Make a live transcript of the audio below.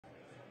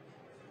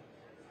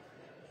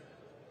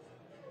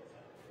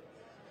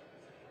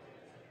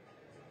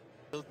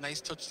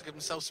Nice touch to give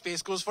himself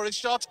space, goes for his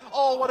shot.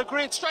 Oh, what a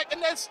great strike,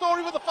 and there's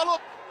Story with a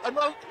follow-up. And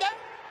well,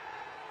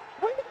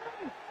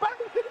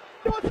 Barnet did it.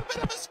 There was a bit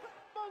of a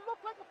scramble,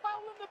 looked like a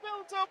foul in the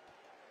build-up.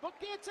 But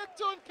Gateshead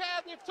don't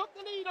care, they've took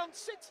the lead on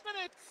 6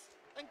 minutes.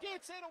 And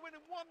Gateshead are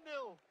winning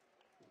 1-0.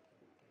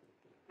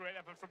 Great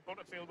effort from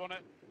Butterfield, wasn't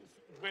it?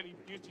 Really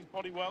used his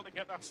body well to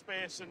get that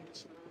space and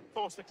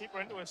force the keeper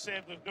into a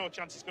save. There's no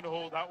chance he's going to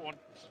hold that one.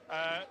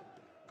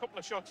 Couple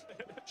of shots.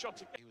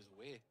 He was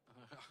away.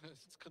 I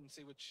couldn't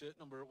see which shirt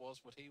number it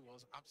was, but he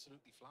was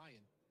absolutely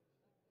flying.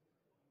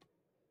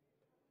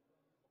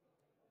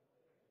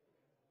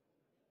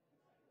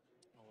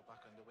 Oh, we're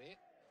back underway.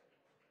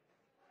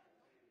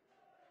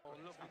 Oh,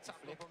 lovely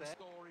tackle from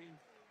Story.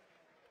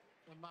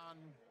 The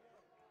man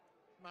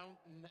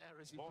mountain there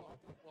as he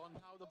blocked one.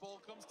 Now the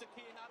ball comes to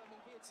Kane Adam and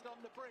Gateshead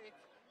on the break.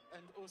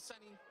 And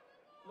Oseni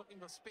looking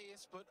for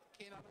space, but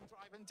Kane Adam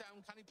driving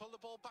down. Can he pull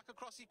the ball back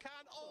across? He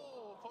can.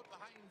 Oh, put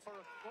behind for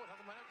a... Oh, it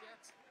hasn't went out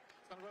yet.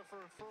 It's going to go for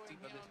a throw in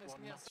here on this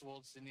near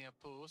towards the near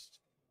post.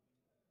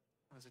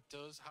 As it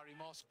does, Harry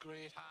Moss,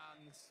 great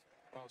hands.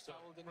 Well, so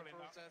in the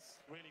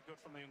process. Really good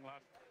from the young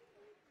lad.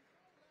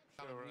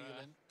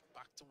 Wheeling,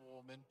 back to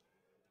Warman.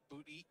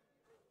 Booty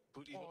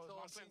sees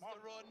the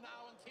run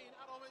now, and Kane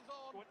Adam is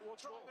on.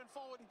 Driving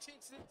forward, he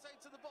takes it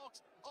inside to the box.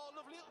 Oh,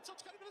 lovely little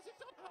touch, can he finish it?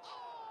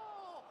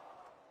 Oh!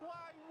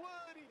 My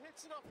word, he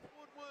hits it off the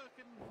woodwork,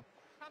 and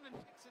Hannon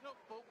picks it up,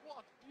 but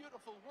what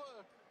beautiful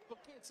work.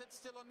 But Gateshead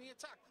still on the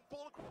attack.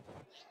 Ball across.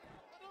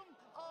 Adam!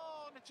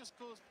 Oh, and it just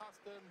goes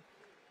past him.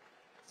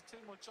 It's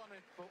too much on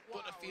it, but wow,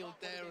 Butterfield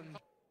there, and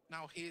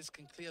now Hayes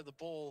can clear the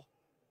ball.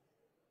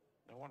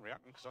 No one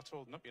reacting because that's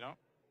holding up, you know.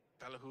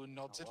 Ballyhoo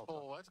nods it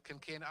forward. Can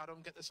Kane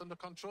Adam get this under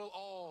control?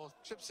 Oh,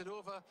 trips it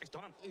over. He's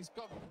done him. He's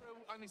got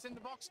through and he's in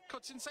the box.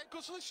 Cuts inside,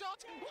 goes for the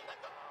shot.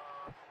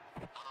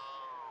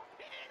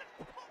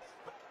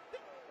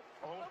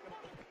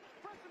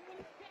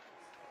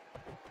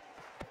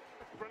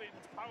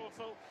 Brilliant,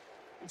 powerful.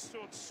 He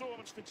showed so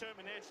much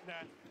determination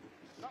there.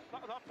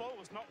 That ball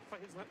was not for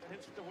his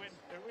to win.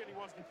 It really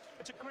wasn't.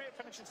 It's a great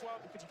finish as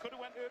well because he could have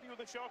went early with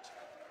the shot.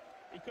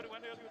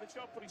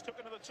 But he's took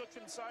another touch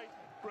inside.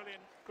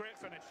 Brilliant, great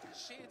finish.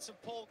 Shades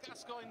of Paul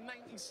Gascoigne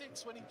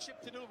 96 when he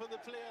chipped it over the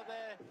player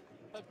there.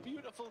 A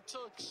beautiful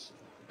touch,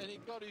 and he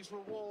got his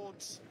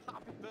rewards.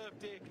 Happy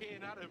birthday,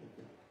 Kane Adam.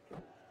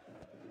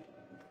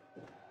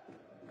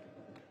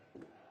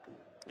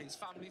 His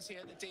family's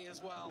here today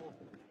as well.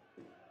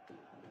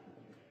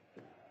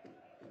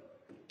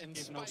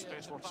 Give no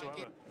space whatsoever.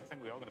 I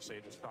think we are going to see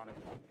it just Barnet.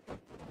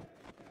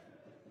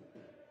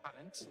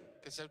 Barnet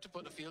gets out to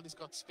Butterfield. He's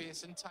got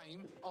space and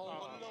time.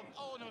 Oh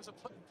no,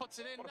 puts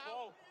it in what now. A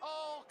ball.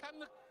 Oh, can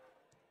the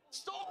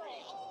Story?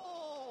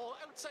 Oh,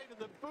 outside of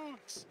the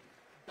boot.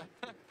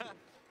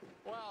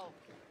 Well,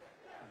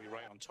 be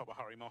right on top of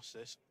Harry Moss.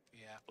 This,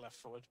 left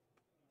forward.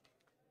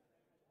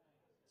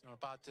 It's not a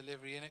bad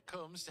delivery, and it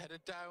comes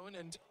headed down,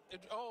 and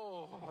that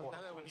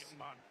was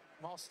man.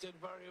 Moss did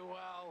very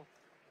well.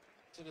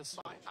 To the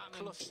side,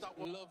 clutch that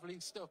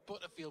lovely stuff.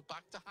 Butterfield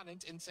back to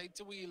Hannant, inside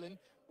to Whelan.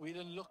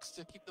 Whelan looks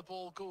to keep the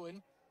ball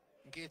going.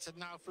 Gateshead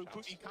now through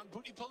Booty. Can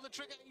Booty pull the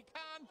trigger? He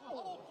can.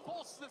 Oh,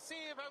 force the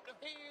save out of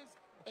Hayes.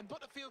 And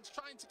Butterfield's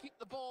trying to keep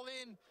the ball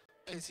in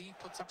as he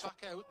puts it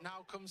back out.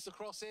 Now comes the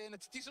cross in.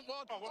 It's a decent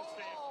one. Oh, what a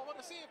save. Oh, what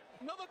a save.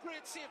 Another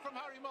great save from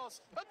Harry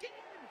Moss. Again,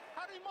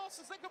 Harry Moss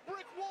is like a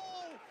brick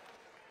wall.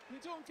 You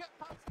don't get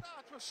past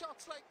that with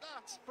shots like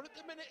that. But at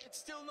the minute, it's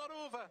still not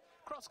over.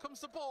 Cross comes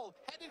the ball.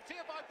 Headed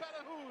clear by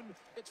Ballyhoo.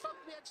 It's found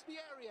the edge of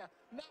the area.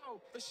 Now,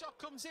 the shot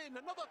comes in.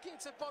 Another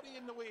Gateshead body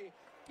in the way.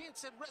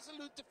 Gateshead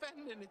resolute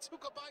defending. It's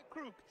hooked up by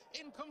Crook.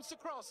 In comes the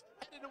cross.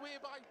 Headed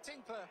away by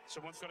Tinkler.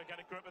 Someone's got to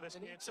get a grip of this.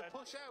 They need to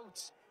push out.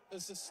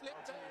 There's a slip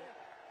there.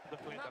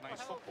 They've played a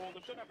nice football.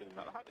 They've done everything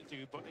that they had to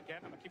do. But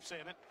again, and I keep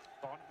saying it,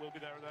 Barnet will be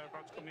there or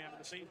thereabouts come the end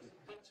of the season.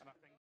 And I think